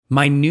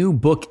My new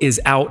book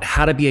is out,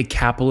 How to Be a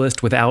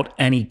Capitalist Without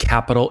Any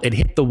Capital. It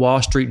hit the Wall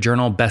Street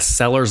Journal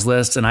bestsellers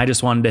list, and I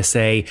just wanted to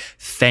say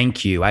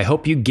thank you. I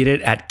hope you get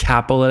it at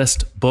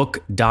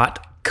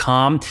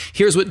capitalistbook.com.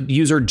 Here's what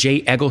user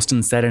Jay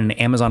Eggleston said in an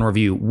Amazon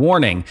review.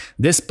 Warning,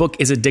 this book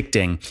is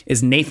addicting.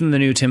 Is Nathan the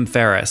new Tim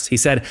Ferriss? He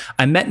said,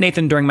 I met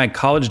Nathan during my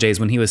college days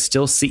when he was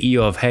still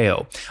CEO of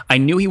Heyo. I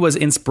knew he was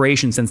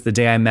inspiration since the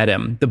day I met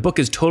him. The book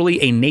is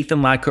totally a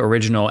Nathan Latka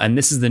original, and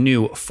this is the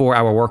new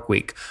 4-Hour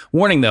Workweek.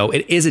 Warning though,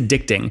 it is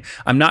addicting.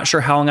 I'm not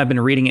sure how long I've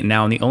been reading it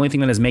now, and the only thing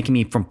that is making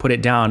me from put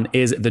it down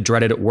is the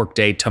dreaded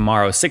workday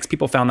tomorrow. 6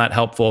 people found that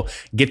helpful.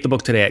 Get the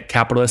book today at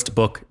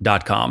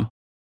capitalistbook.com.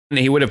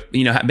 He would have,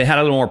 had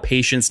a little more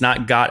patience,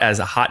 not got as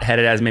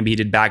hot-headed as maybe he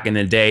did back in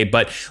the day.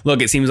 But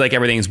look, it seems like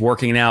everything's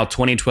working now.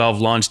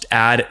 2012 launched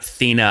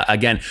Athena.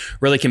 Again,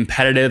 really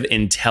competitive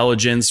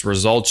intelligence,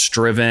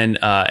 results-driven,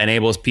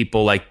 enables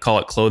people like call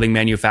it clothing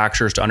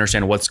manufacturers to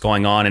understand what's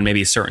going on in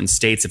maybe certain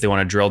states if they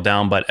want to drill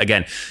down. But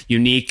again,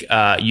 unique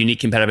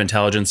competitive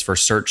intelligence for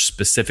search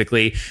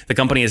specifically. The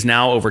company is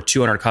now over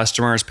 200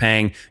 customers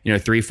paying, $3,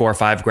 $4,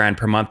 $5 grand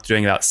per month,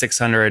 doing about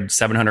 600,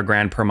 700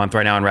 grand per month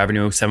right now in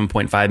revenue,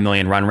 7.5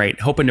 million run rate.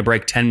 Hoping to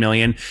break 10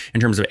 million in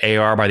terms of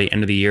AR by the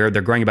end of the year.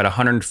 They're growing about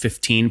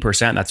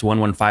 115%. That's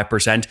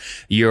 115%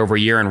 year over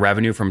year in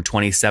revenue from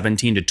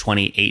 2017 to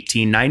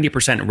 2018.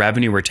 90%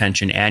 revenue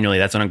retention annually.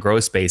 That's on a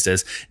gross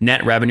basis.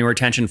 Net revenue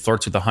retention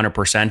flirts with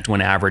 100%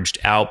 when averaged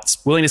out.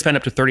 Willing to spend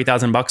up to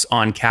 $30,000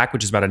 on CAC,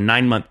 which is about a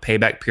 9-month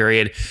payback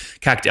period.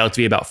 CAC to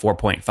LTV about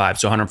 4.5.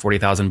 So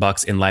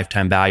 $140,000 in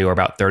lifetime value, or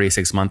about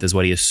 36 months is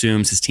what he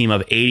assumes. His team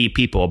of 80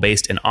 people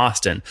based in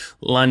Austin,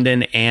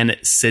 London, and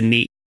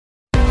Sydney.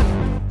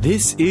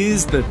 This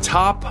is the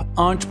Top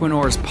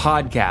Entrepreneurs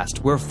Podcast,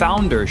 where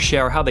founders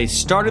share how they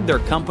started their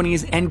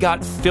companies and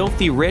got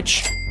filthy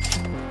rich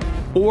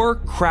or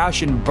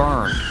crash and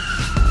burn.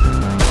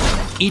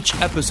 Each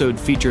episode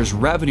features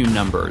revenue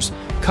numbers,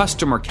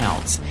 customer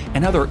counts,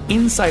 and other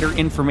insider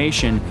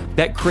information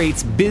that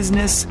creates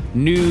business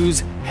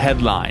news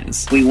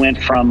headlines. We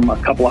went from a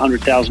couple of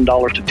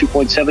 $100,000 to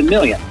 $2.7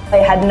 million. I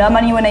had no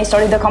money when I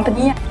started the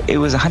company. It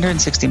was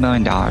 $160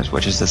 million,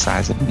 which is the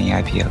size of many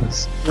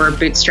IPOs. We're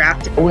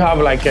bootstrapped. We have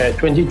like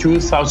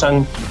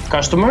 22,000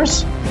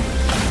 customers.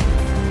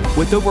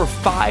 With over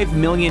 5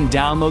 million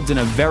downloads in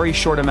a very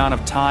short amount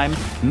of time,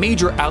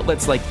 major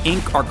outlets like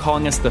Inc. are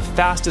calling us the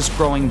fastest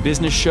growing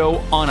business show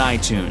on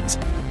iTunes.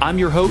 I'm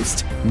your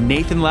host,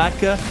 Nathan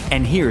Latka,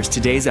 and here's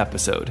today's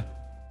episode.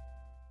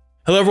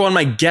 Hello, everyone.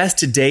 My guest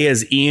today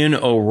is Ian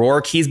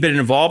O'Rourke. He's been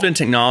involved in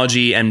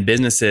technology and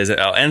businesses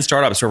and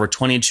startups for over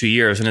 22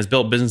 years and has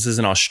built businesses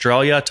in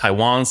Australia,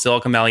 Taiwan,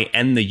 Silicon Valley,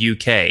 and the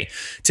UK.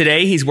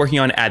 Today, he's working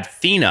on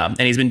Athena, and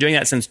he's been doing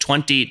that since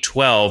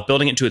 2012,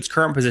 building it to its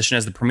current position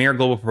as the premier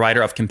global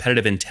provider of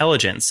competitive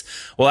intelligence.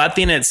 While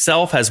Athena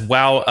itself has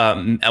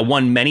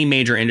won many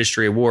major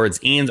industry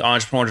awards, Ian's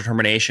entrepreneurial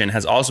determination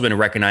has also been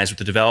recognized with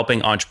the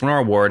Developing Entrepreneur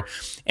Award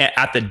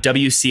at the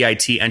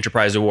WCIT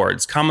Enterprise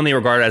Awards, commonly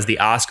regarded as the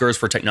Oscars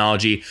for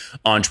technology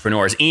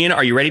entrepreneurs. Ian,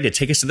 are you ready to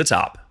take us to the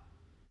top?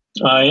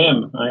 I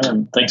am.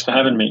 Thanks for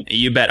having me.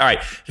 You bet. All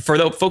right. For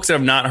the folks that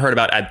have not heard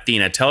about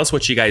Athena, tell us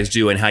what you guys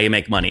do and how you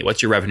make money.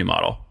 What's your revenue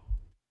model?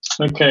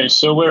 Okay,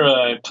 so we're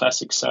a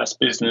classic SaaS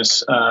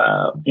business.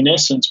 In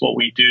essence, what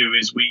we do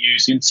is we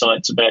use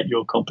insights about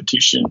your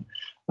competition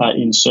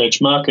in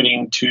search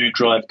marketing to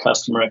drive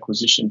customer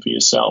acquisition for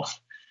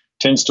yourself.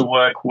 Tends to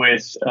work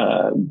with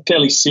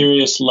fairly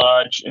serious,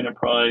 large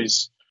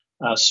enterprise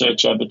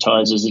search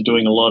advertisers are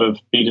doing a lot of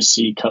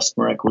B2C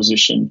customer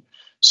acquisition.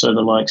 So the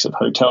likes of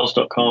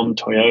Hotels.com,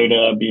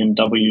 Toyota,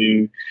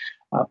 BMW,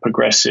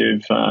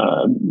 Progressive,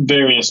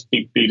 various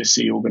big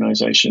B2C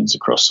organizations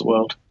across the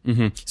world.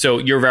 Mm-hmm. So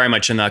you're very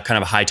much in the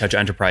kind of high-touch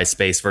enterprise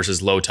space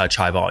versus low-touch,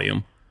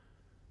 high-volume.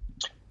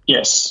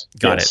 Yes.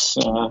 Got it.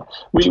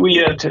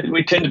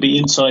 We tend to be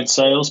inside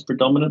sales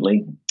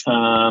predominantly,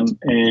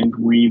 and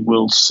we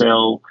will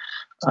sell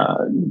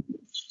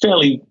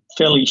fairly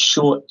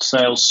short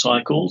sales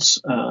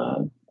cycles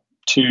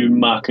to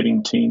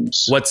marketing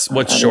teams. What's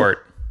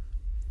short?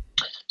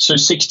 So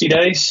 60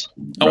 days.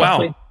 Oh,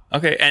 roughly. wow.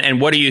 Okay.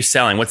 And what are you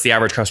selling? What's the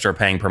average customer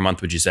paying per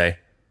month, would you say?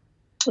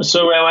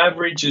 So our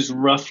average is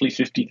roughly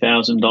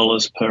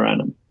 $50,000 per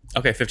annum.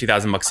 Okay,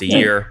 $50,000 a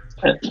year.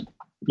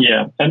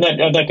 Yeah, and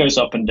that goes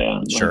up and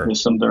down. Sure. Like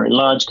there's some very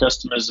large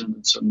customers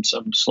and some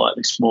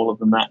slightly smaller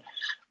than that.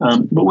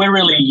 But we're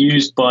really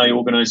used by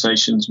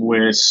organizations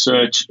where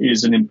search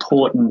is an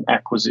important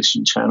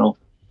acquisition channel.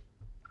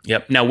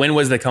 Yep. Now, when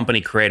was the company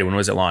created? When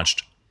was it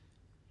launched?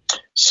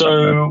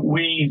 So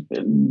we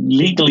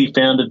legally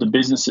founded the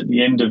business at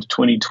the end of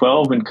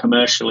 2012 and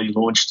commercially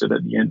launched it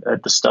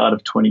at the start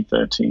of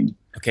 2013.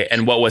 Okay,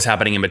 and what was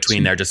happening in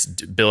between there?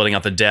 Just building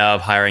out the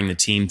dev, hiring the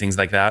team, things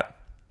like that?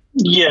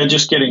 Yeah,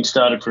 just getting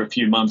started for a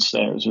few months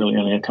there. It was really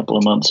only a couple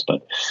of months,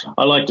 but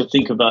I like to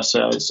think of us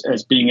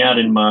as being out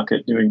in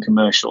market doing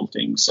commercial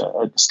things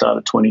at the start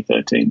of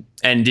 2013.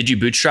 And did you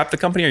bootstrap the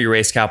company or you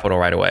raised capital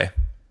right away?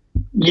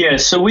 Yeah,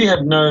 so we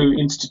have no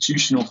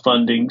institutional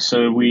funding.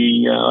 So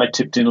I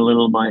tipped in a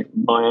little of my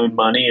own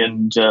money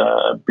and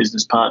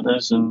business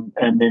partners, and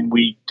then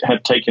we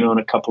have taken on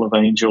a couple of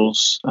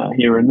angels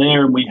here and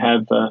there, and we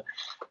have a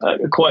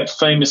quite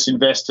famous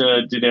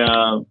investor did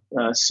our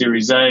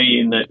Series A.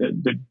 In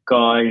the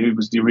guy who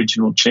was the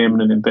original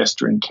chairman and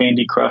investor in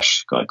Candy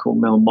Crush, a guy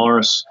called Mel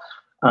Morris,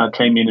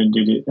 came in and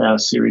did our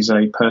Series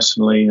A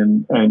personally,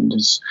 and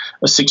is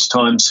a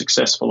 6-time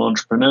successful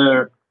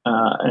entrepreneur.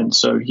 And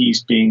so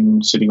he's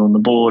been sitting on the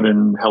board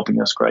and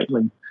helping us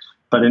greatly.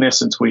 But in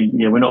essence,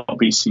 we're not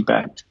VC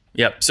backed.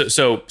 Yep.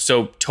 So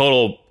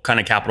total kind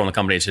of capital in the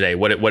company today.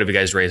 What have you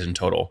guys raised in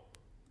total?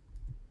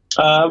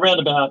 Around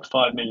about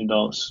 $5 million.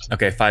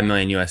 Okay, $5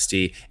 million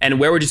USD. And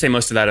where would you say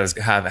most of that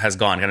has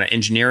gone? Kind of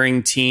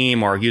engineering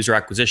team or user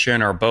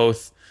acquisition or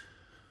both?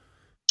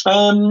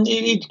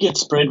 It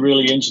gets spread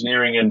really,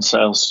 engineering and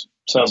sales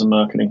and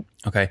marketing.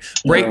 Okay.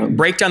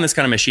 Break down this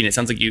kind of machine. It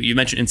sounds like you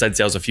mentioned inside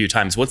sales a few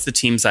times. What's the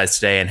team size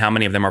today, and how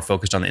many of them are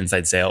focused on the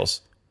inside sales?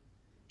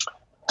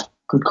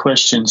 Good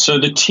question. So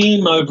the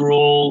team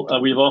overall,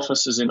 we have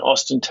offices in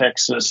Austin,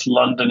 Texas,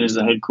 London is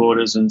the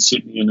headquarters, and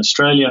Sydney in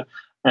Australia.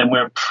 And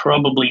we're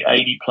probably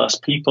 80 plus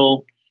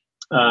people.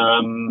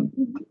 Who's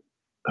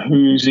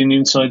in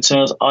inside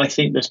sales? I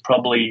think there's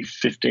probably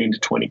 15 to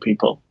 20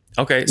 people.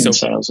 Okay, so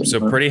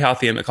pretty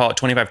healthy. I call it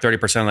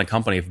 25-30% of the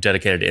company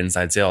dedicated to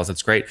inside sales.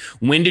 That's great.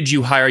 When did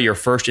you hire your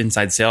first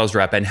inside sales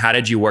rep, and how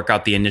did you work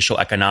out the initial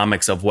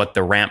economics of what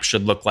the ramp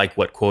should look like,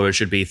 what quota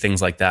should be,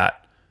 things like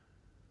that?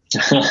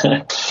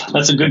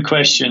 That's a good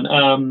question.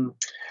 I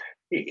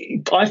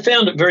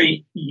found it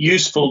very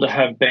useful to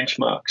have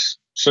benchmarks.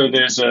 So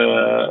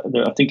I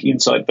think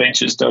Insight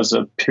Ventures does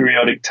a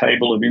periodic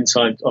table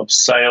of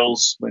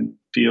sales when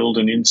field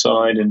and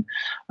inside, and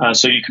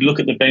so you could look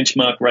at the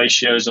benchmark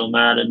ratios on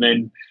that. And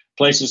then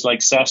places like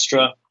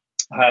Sastra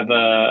have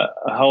a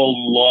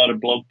whole lot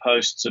of blog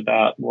posts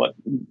about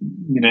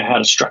how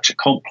to structure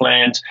comp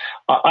plans.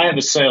 I have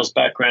a sales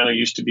background. I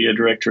used to be a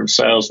director of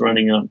sales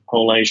running a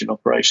whole Asian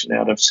operation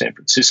out of San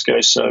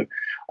Francisco, so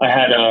I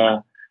had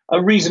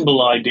a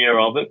reasonable idea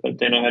of it, but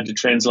then I had to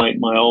translate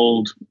my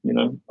old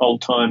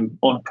time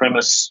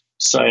on-premise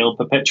sale,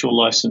 perpetual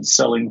license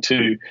selling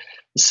to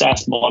the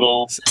SaaS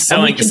model.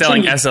 Selling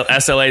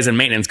SLAs and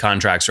maintenance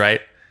contracts, right?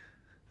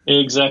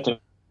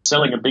 Exactly.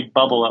 Selling a big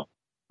bubble up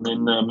and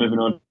then moving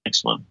on to the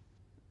next one.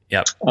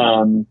 Yep.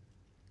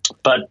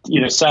 But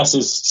SaaS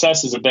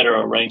is a better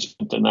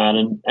arrangement than that,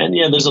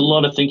 and there's a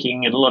lot of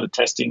thinking and a lot of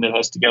testing that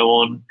has to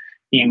go on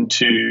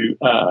into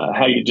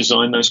how you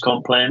design those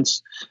comp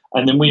plans,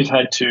 and then we've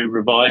had to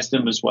revise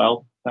them as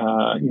well.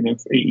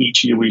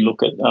 Each year we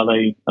look at are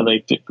they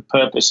fit for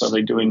purpose? Are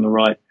they doing the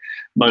right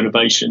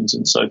motivations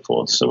and so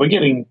forth? So we're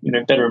getting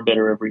better and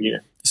better every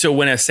year. So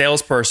when a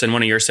salesperson,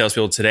 one of your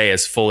salespeople today,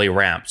 is fully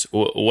ramped,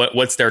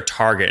 what's their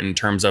target in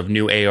terms of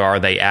new AR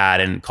they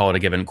add and call it a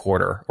given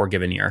quarter or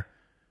given year?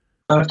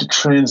 I have to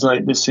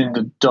translate this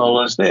into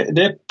dollars.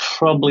 They're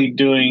probably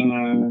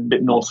doing a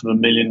bit north of $1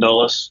 million.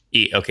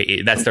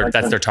 Okay, that's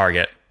their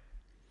target.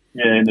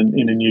 Yeah,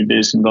 in a new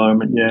biz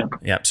environment. Yeah.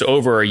 Yeah. So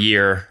over a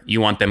year,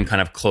 you want them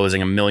kind of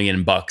closing $1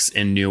 million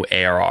in new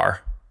ARR.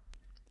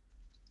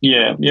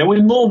 Yeah.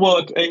 With more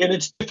work, and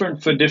it's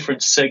different for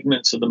different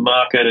segments of the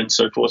market and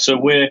so forth. So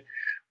we're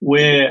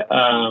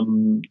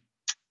working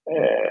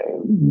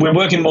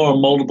more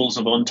on multiples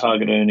of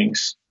on-target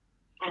earnings.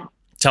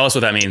 Tell us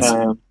what that means.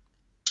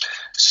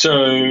 So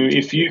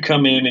if you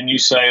come in and you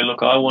say,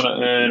 look, I want to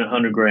earn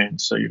 100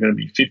 grand, so you're going to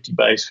be 50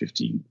 base,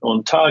 50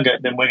 on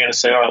target, then we're going to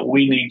say, all right,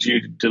 we need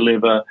you to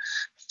deliver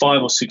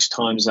 5 or 6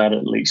 times that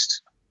at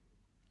least.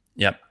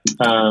 Yep.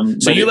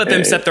 So you let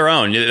them set their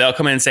own. They'll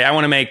come in and say, I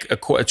want to make a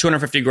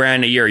 250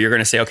 grand a year. You're going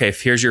to say, okay,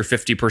 here's your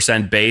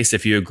 50% base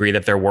if you agree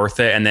that they're worth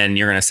it. And then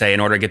you're going to say, in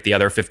order to get the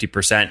other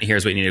 50%,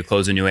 here's what you need to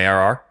close a new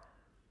ARR.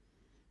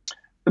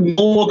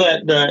 More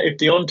that if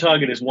the on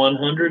target is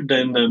 100,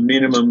 then the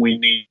minimum we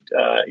need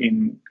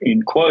in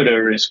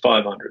quota is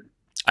 500.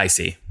 I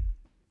see.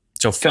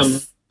 So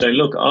come say,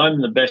 look, I'm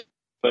the best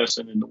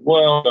person in the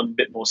world. I'm a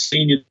bit more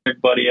senior than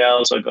everybody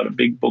else. I've got a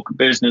big book of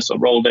business or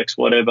Rolodex,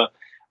 whatever,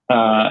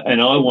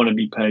 and I want to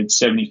be paid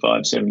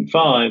 75.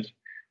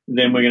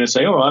 Then we're going to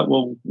say, all right,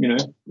 well,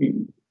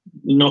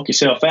 knock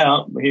yourself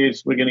out. We're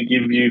going to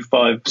give you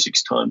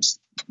 5-6 times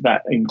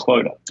that in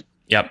quota.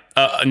 Yep.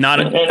 Not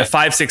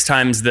 5-6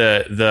 times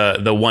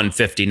the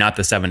 150, not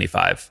the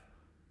 75.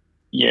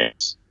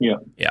 Yes. Yeah.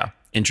 Yeah.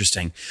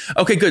 Interesting.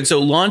 Okay, good. So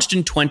launched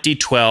in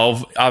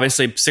 2012,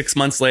 obviously 6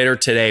 months later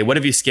today, what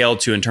have you scaled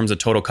to in terms of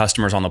total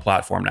customers on the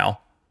platform now?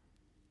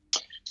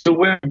 So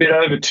we're a bit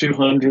over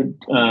 200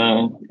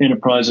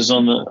 enterprises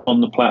on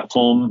the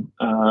platform.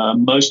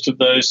 Most of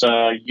those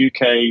are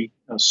UK,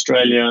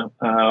 Australia.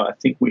 I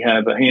think we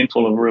have a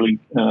handful of really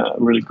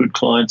good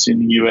clients in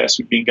the US.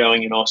 We've been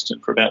going in Austin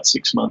for about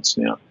 6 months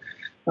now,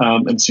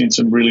 and seen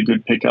some really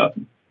good pickup.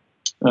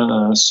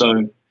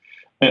 And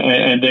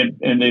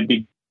they're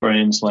big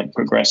brands like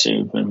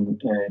Progressive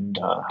and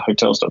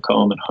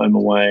Hotels.com and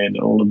HomeAway and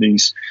all of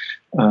these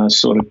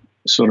sort of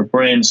sort of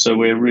brands. So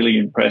we're really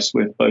impressed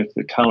with both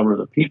the caliber of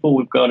the people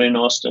we've got in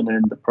Austin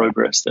and the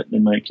progress that they're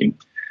making.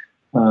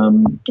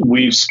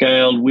 We've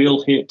scaled.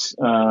 We'll hit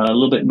a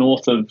little bit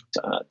north of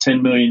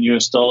 $10 million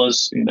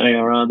in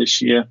ARR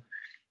this year.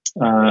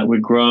 We're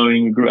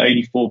growing. We grew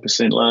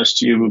 84%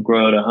 last year. We'll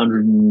grow at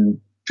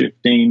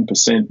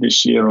 115%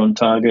 this year on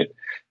target.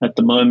 At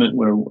the moment,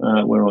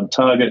 we're on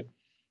target,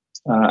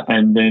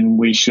 and then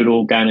we should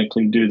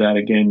organically do that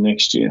again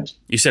next year.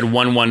 You said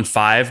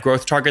 115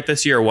 growth target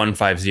this year, or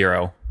 150?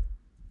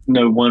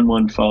 No,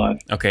 115.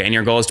 Okay, and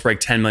your goal is to break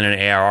 10 million in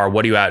ARR.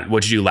 What are you at?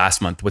 What did you do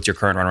last month? What's your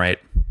current run rate?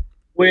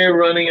 We're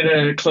running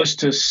at close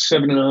to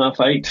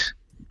 7.5, 8.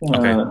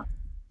 Okay.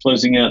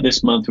 Closing out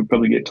this month, we'll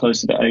probably get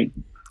closer to 8.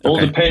 All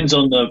depends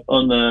on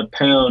the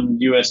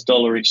pound US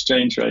dollar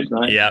exchange rate,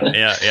 right?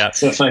 Yeah.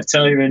 So if I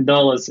tell you in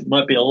dollars, it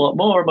might be a lot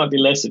more, it might be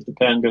less if the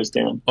pound goes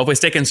down. Well, if we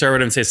stay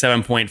conservative and say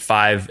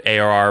 7.5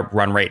 ARR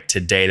run rate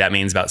today, that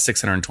means about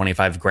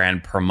 625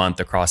 grand per month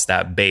across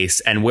that base.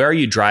 And where are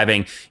you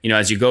driving,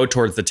 as you go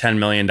towards the $10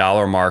 million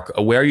mark,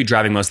 where are you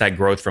driving most of that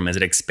growth from? Is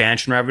it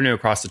expansion revenue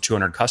across the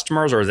 200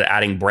 customers, or is it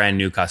adding brand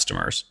new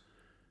customers?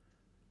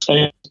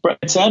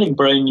 It's adding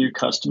brand new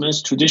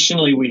customers.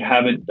 Traditionally, we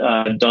haven't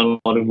done a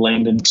lot of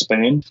land and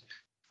expand.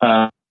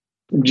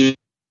 Just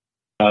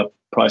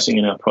pricing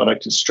in our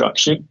product is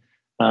structured.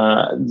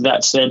 That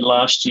said,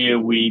 last year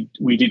we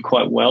did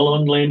quite well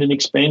on land and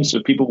expand. So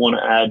if people want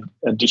to add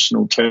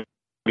additional terms,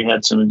 we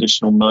had some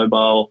additional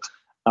mobile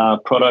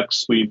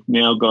products. We've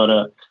now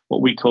got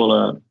what we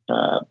call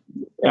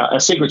a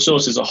secret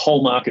sauce is a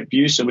whole market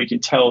view, so we can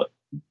tell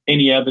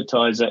any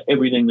advertiser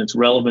everything that's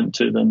relevant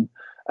to them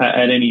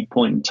at any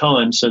point in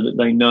time, so that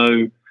they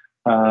know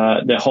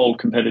their whole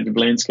competitive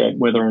landscape,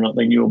 whether or not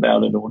they knew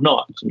about it or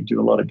not. So we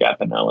do a lot of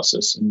gap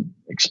analysis and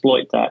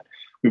exploit that.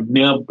 We've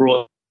now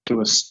brought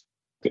to a state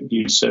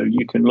view, so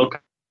you can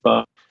look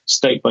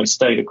state by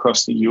state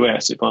across the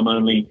US. If I'm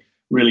only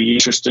really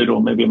interested,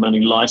 or maybe I'm only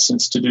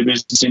licensed to do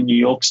business in New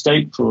York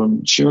State for an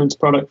insurance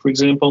product, for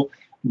example,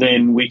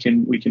 then we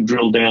can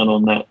drill down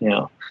on that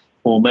now.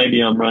 Or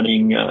maybe I'm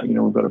running,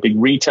 we've got a big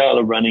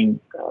retailer running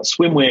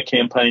swimwear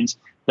campaigns.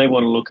 They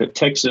want to look at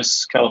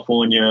Texas,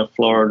 California,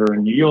 Florida,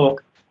 and New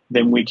York,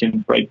 then we can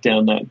break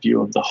down that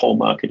view of the whole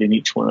market in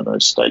each one of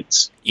those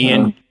states.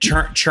 Ian,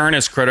 churn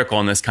is critical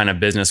in this kind of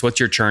business. What's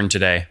your churn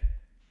today?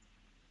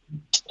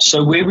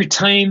 So we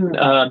retain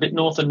a bit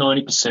north of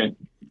 90%.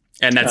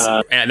 And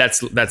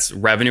that's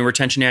revenue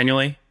retention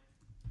annually?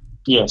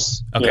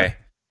 Yes. Okay.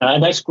 Yeah.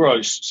 That's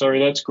gross. Sorry,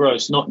 that's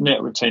gross, not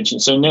net retention.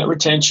 So net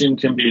retention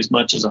can be as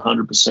much as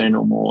 100%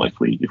 or more if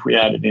we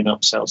added in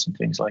upsells and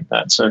things like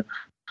that. So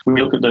we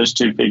look at those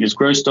two figures: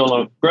 gross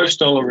dollar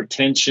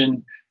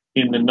retention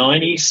in the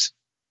 90s,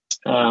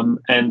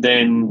 and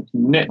then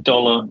net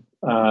dollar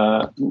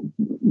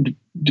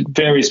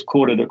varies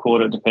quarter to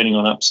quarter depending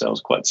on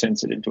upsells. Quite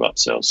sensitive to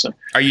upsells. So,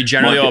 are you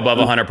generally above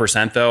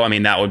 100% though? I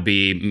mean, that would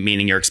be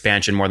meaning your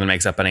expansion more than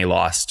makes up any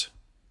lost.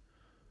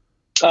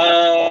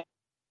 Yeah,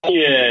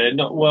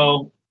 not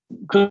well.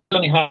 Because we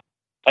only have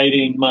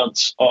 18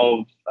 months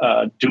of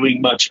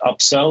doing much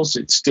upsells,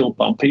 it's still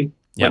bumpy.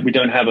 Yep. Like we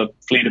don't have a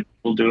fleet of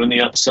people doing the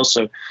upsell,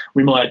 so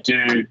we might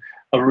do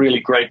a really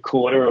great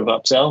quarter of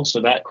upsells.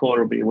 So that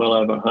quarter will be well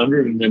over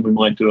 100, and then we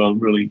might do a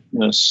really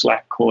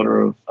slack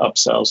quarter of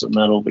upsells, and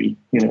that'll be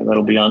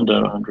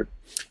under 100.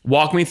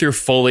 Walk me through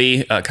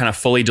fully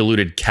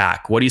diluted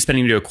CAC. What are you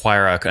spending to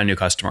acquire a new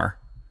customer?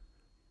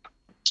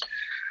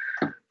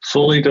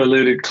 Fully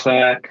diluted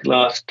CAC,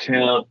 last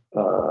count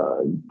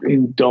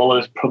in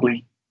dollars,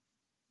 probably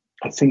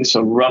I think it's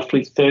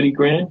roughly 30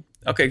 grand.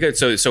 Okay, good.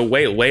 So so your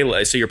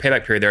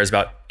payback period there is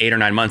about 8 or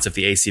 9 months if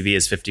the ACV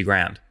is 50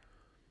 grand.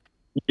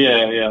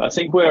 Yeah. I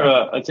think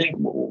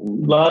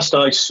last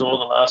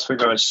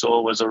figure I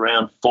saw was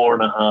around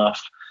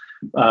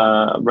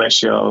 4.5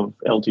 ratio of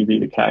LTV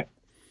to CAC.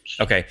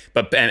 Okay,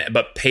 but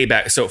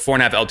payback, so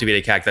 4.5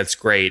 LTV to CAC, that's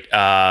great.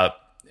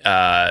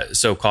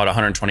 So called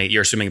 120.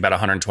 You're assuming about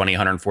 120,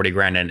 140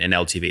 grand in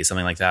LTV,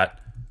 something like that.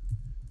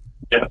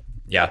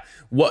 Yeah.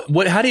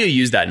 What? How do you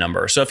use that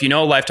number? So if you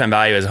know lifetime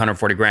value is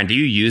 140 grand, do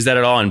you use that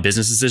at all in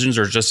business decisions,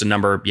 or is it just a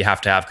number you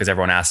have to have because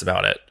everyone asks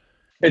about it?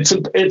 It's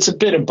a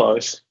bit of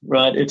both,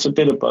 right? It's a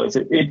bit of both.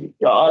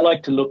 I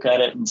like to look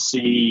at it and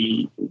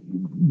see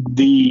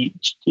the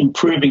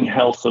improving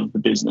health of the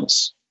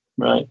business,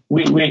 right?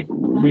 We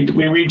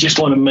just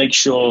want to make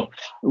sure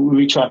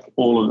we track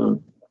all of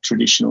the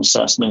traditional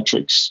SaaS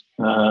metrics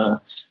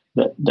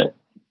that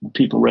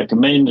people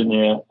recommend,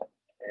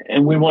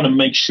 and we want to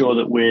make sure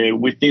that we're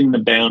within the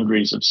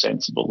boundaries of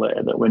sensible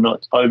there, that we're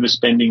not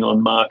overspending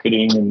on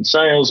marketing and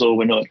sales, or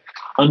we're not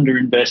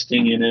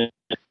underinvesting in it,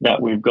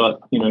 that we've got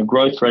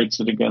growth rates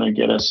that are going to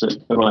get us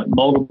at the right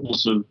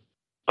multiples of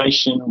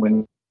inflation.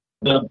 When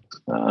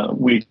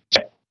we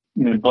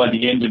by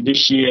the end of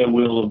this year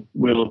we'll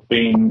have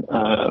been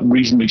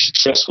reasonably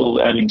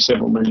successful, adding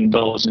several $1 million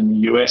in the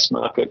US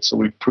market. So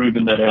we've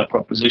proven that our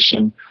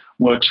proposition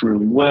works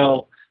really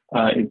well.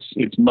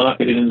 It's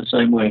marketed in the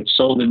same way, it's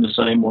sold in the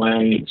same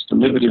way, it's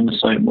delivered in the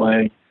same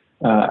way.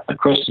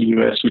 across the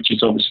US, which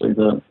is obviously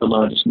the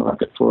largest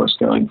market for us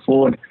going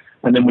forward.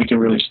 And then we can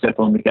really step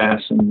on the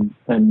gas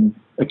and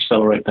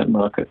accelerate that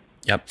market.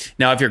 Yep.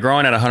 Now, if you're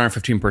growing at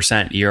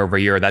 115% year over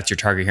year, that's your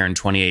target here in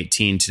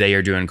 2018. Today,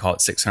 you're doing, call it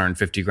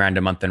 $650,000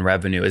 a month in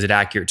revenue. Is it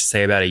accurate to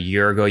say about a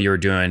year ago, you were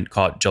doing,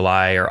 call it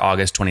July or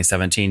August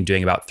 2017,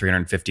 doing about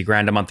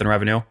 $350,000 a month in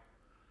revenue?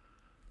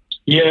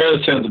 Yeah,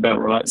 that sounds about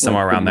right.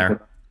 Somewhere around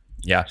there.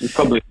 Yeah. It's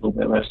probably a little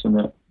bit less than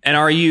that. And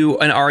are you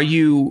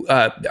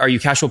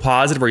cash flow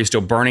positive? Or are you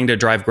still burning to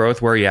drive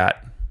growth? Where are you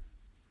at?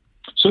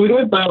 So we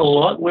don't burn a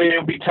lot.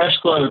 We'll be cash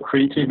flow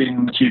accretive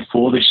in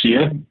Q4 this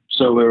year.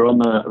 So we're on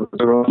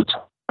the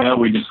top now.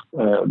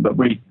 But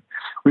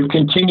we've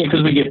continued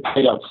because we get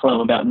paid up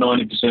front. About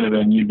 90% of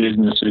our new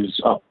business is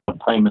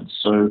upfront payments.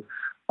 So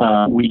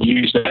we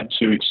use that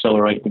to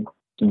accelerate the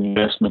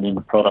investment in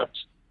the product.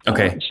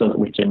 Okay. So that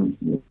we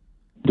can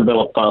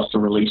develop faster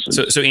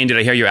releases. So Ian, did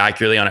I hear you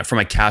accurately on it? From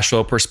a cash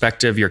flow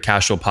perspective, you're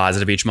cash flow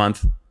positive each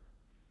month?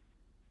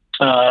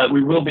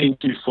 We will be in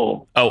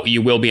Q4. Oh,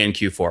 you will be in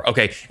Q4.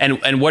 Okay.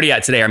 And what are you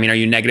at today? I mean, are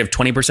you negative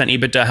 20%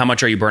 EBITDA? How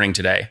much are you burning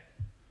today?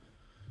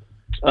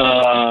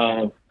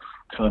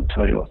 Can't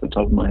tell you off the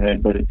top of my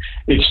head, but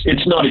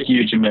it's not a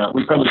huge amount.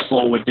 We probably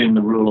fall within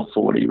the rule of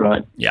 40,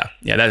 right? Yeah.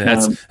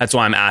 That's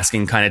why I'm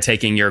asking. Kind of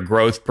taking your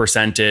growth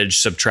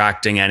percentage,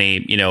 subtracting any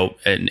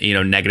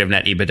negative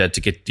net EBITDA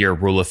to get your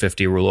rule of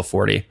 50, rule of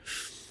 40.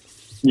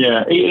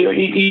 Yeah.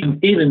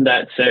 Even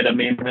that said, I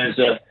mean, there's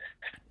a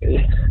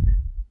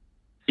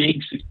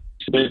big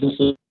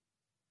businesses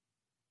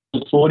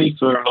 40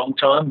 for a long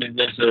time, and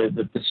there's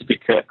the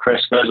Pacific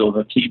Crest guys or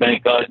the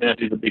KeyBank guys now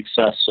do the big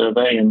SaaS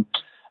survey, and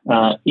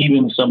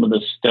even some of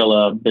the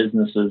stellar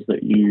businesses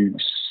that you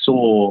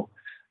saw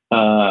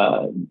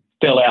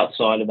fell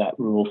outside of that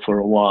rule for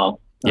a while.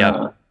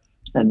 Yeah.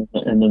 And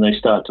then they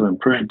start to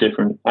improve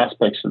different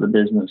aspects of the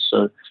business.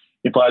 So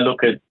if I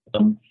look at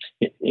an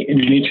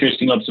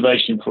interesting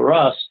observation for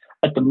us,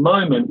 at the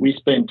moment we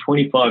spend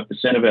 25%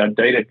 of our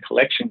data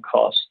collection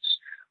costs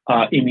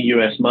in the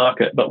US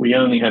market, but we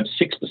only have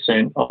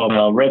 6% of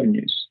our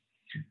revenues.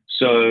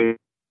 So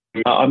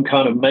I'm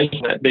kind of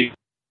making that big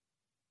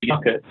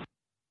market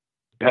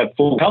have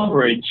full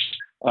coverage,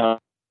 have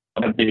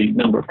the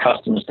number of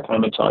customers to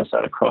amortize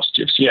that across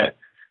just yet.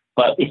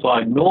 But if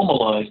I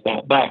normalize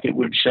that back, it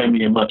would show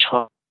me a much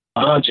higher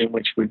margin,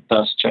 which would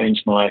thus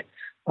change my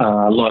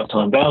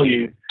lifetime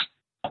value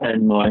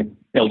and my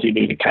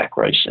LTV to CAC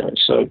ratio.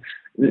 So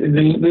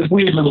there's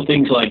weird little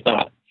things like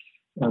that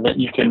that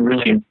you can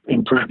really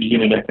improve the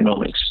unit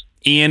economics.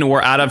 Ian,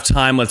 we're out of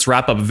time. Let's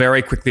wrap up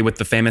very quickly with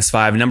the famous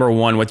five. Number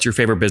one, what's your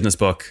favorite business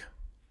book?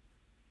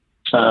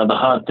 The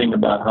Hard Thing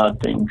About Hard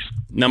Things.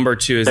 Number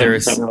two, is there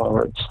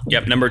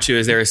Number two,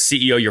 is there a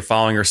CEO you're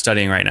following or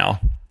studying right now?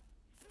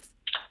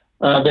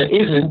 There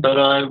isn't, but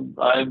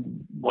I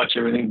watch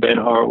everything Ben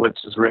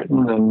Horowitz has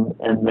written,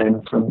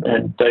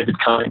 and David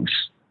Cummings.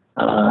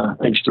 I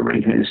used to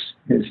read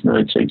his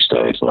notes each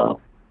day as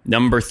well.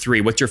 Number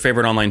three, what's your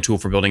favorite online tool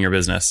for building your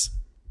business?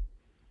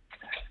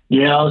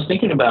 Yeah, I was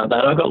thinking about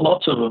that. I've got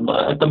lots of them.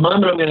 At the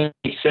moment, I'm going to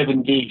be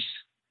 7 Geese.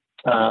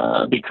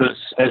 Because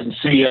as a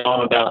CEO,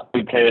 I'm about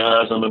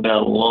OKRs, I'm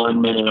about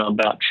alignment, and I'm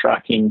about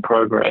tracking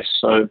progress.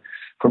 So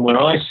from where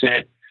I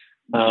sit,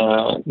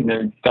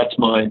 that's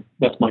my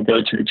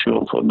go-to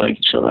tool for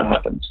making sure that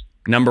happens.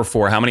 Number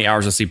four, how many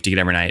hours of sleep do you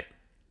get every night?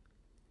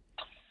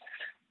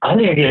 I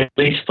think I get at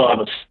least 5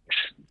 or 6.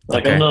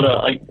 Okay.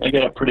 I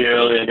get up pretty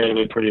early, I go to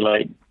bed pretty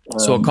late.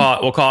 So we'll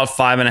call it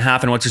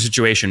 5.5. And what's your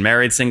situation?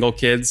 Married, single,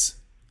 kids?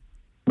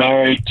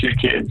 Married, 2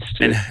 kids.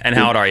 And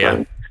how old are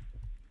you?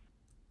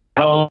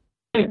 How old?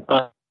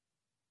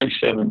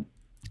 37.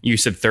 You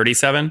said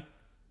 37?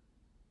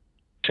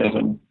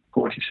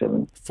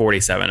 47.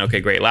 47. Okay,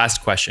 great.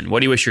 Last question.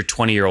 What do you wish your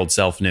 20-year-old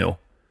self knew?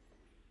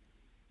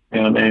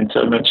 Yeah, man,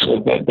 so much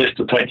that this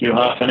will take you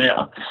half an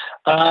hour.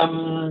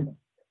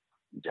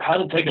 How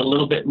to take a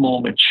little bit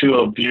more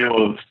mature view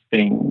of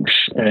things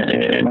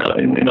and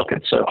not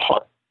get so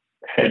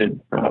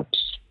hot-headed,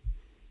 perhaps.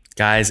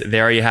 Guys,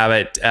 there you have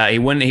it. He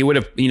would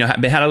have,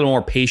 had a little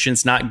more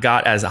patience, not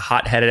got as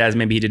hot-headed as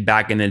maybe he did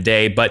back in the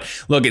day. But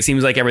look, it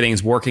seems like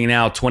everything's working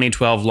now.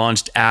 2012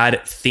 launched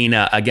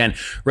Adthena. Again,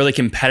 really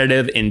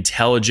competitive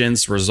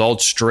intelligence,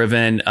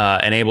 results-driven,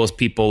 enables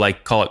people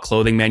like, call it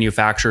clothing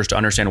manufacturers to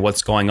understand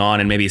what's going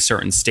on in maybe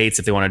certain states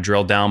if they want to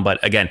drill down.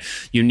 But again,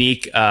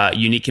 unique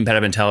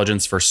competitive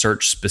intelligence for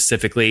search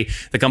specifically.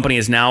 The company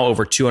is now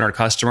over 200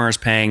 customers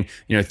paying,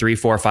 $3,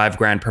 $4,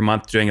 $5 per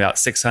month, doing about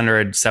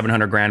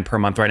 $600-700 per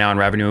month right now in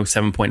revenue,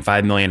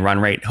 7.5 million run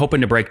rate, hoping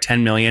to break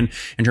 10 million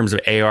in terms of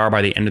AR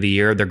by the end of the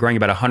year. They're growing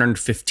about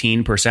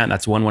 115%.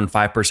 That's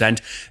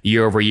 115%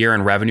 year over year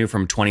in revenue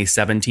from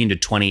 2017 to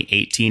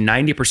 2018.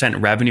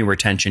 90% revenue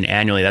retention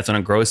annually. That's on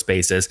a gross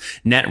basis.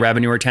 Net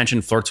revenue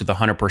retention flirts with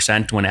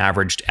 100% when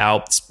averaged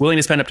out. Willing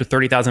to spend up to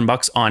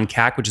 $30,000 on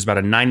CAC, which is about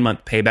a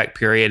 9-month payback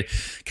period.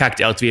 CAC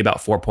to LTV about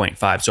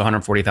 4.5, so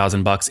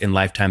 $140,000 in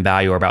lifetime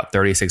value, or about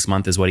 36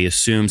 months is what he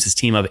assumes. His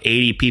team of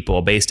 80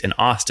 people based in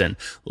Austin,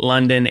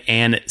 London,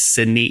 and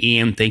Sydney.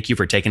 Ian, thank you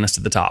for taking us to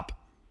the top.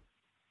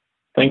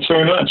 Thanks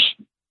very much.